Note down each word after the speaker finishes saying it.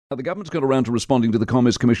The government's got around to responding to the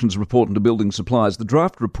Commerce Commission's report into building supplies. The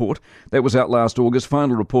draft report, that was out last August,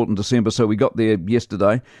 final report in December, so we got there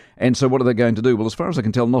yesterday. And so what are they going to do? Well, as far as I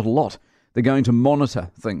can tell, not a lot. They're going to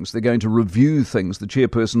monitor things. They're going to review things. The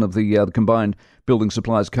chairperson of the Combined Building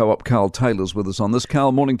Supplies Co-op, Carl Taylor's with us on this.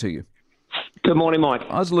 Carl, morning to you. Good morning, Mike.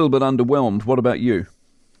 I was a little bit underwhelmed. What about you?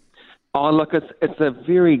 Oh, look, it's a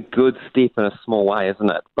very good step in a small way,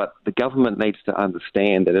 isn't it? But the government needs to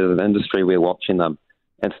understand that as an industry, we're watching them.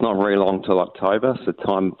 It's not very long till October, so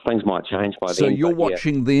things might change by then. So you're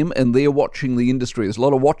watching them and they're watching the industry. There's a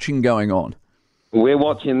lot of watching going on. We're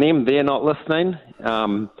watching them. They're not listening.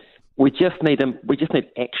 We just need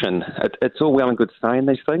action. It's all well and good saying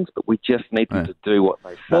these things, but we just need them to do what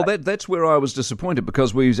they say. Well, that's where I was disappointed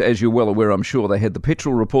because we, as you're well aware, I'm sure, they had the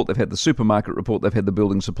petrol report, they've had the supermarket report, they've had the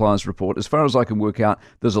building supplies report. As far as I can work out,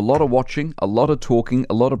 there's a lot of watching, a lot of talking,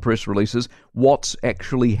 a lot of press releases. What's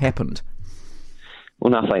actually happened?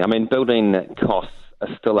 Well, nothing. I mean, building costs are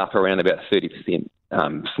still up around about 30%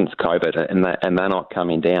 since COVID, and they're not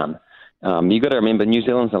coming down. You've got to remember, New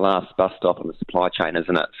Zealand's the last bus stop in the supply chain,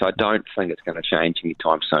 isn't it? So I don't think it's going to change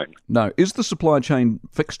anytime soon. No. Is the supply chain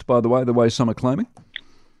fixed, by the way some are claiming?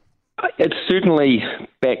 It's certainly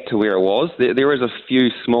back to where it was. There is a few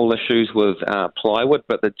small issues with plywood,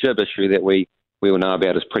 but the jib issue that we all know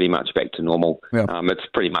about is pretty much back to normal. Yeah. It's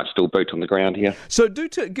pretty much still boot on the ground here. So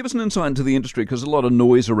give us an insight into the industry, because there's a lot of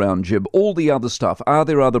noise around jib. All the other stuff, are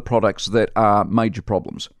there other products that are major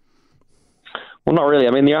problems? Well, not really. I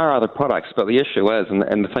mean, there are other products, but the issue is,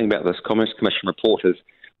 and the thing about this Commerce Commission report is,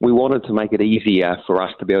 we wanted to make it easier for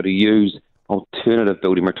us to be able to use alternative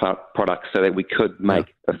building products so that we could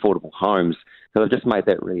make affordable homes. So they've just made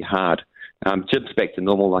that really hard. Jib's back to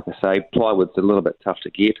normal, like I say. Plywood's a little bit tough to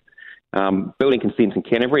get. Building consents in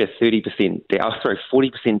Canterbury are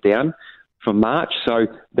 40% down from March, so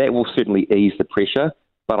that will certainly ease the pressure,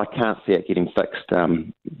 but I can't see it getting fixed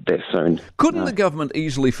that soon. Couldn't the government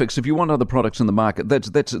easily fix, if you want other products in the market, that's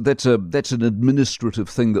an administrative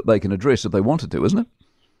thing that they can address if they wanted to, isn't it?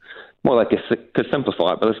 Well, they could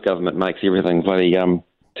simplify it, but this government makes everything bloody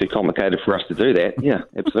too complicated for us to do that. Yeah,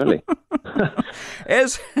 absolutely.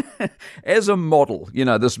 As a model,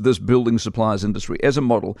 this building supplies industry, as a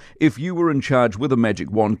model, if you were in charge with a magic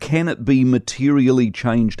wand, can it be materially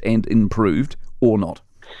changed and improved or not?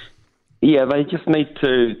 Yeah, they just need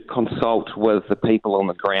to consult with the people on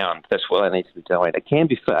the ground. That's what they need to be doing. It can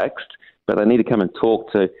be fixed, but they need to come and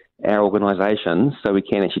talk to our organisations so we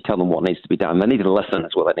can actually tell them what needs to be done. They need to listen,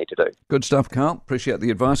 is what they need to do. Good stuff, Carl. Appreciate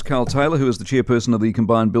the advice. Carl Taylor, who is the chairperson of the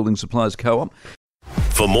Combined Building Supplies Co-op.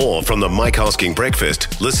 For more from the Mike Hosking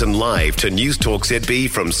Breakfast, listen live to News Talk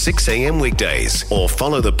ZB from 6 a.m. weekdays or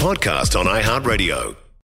follow the podcast on iHeartRadio.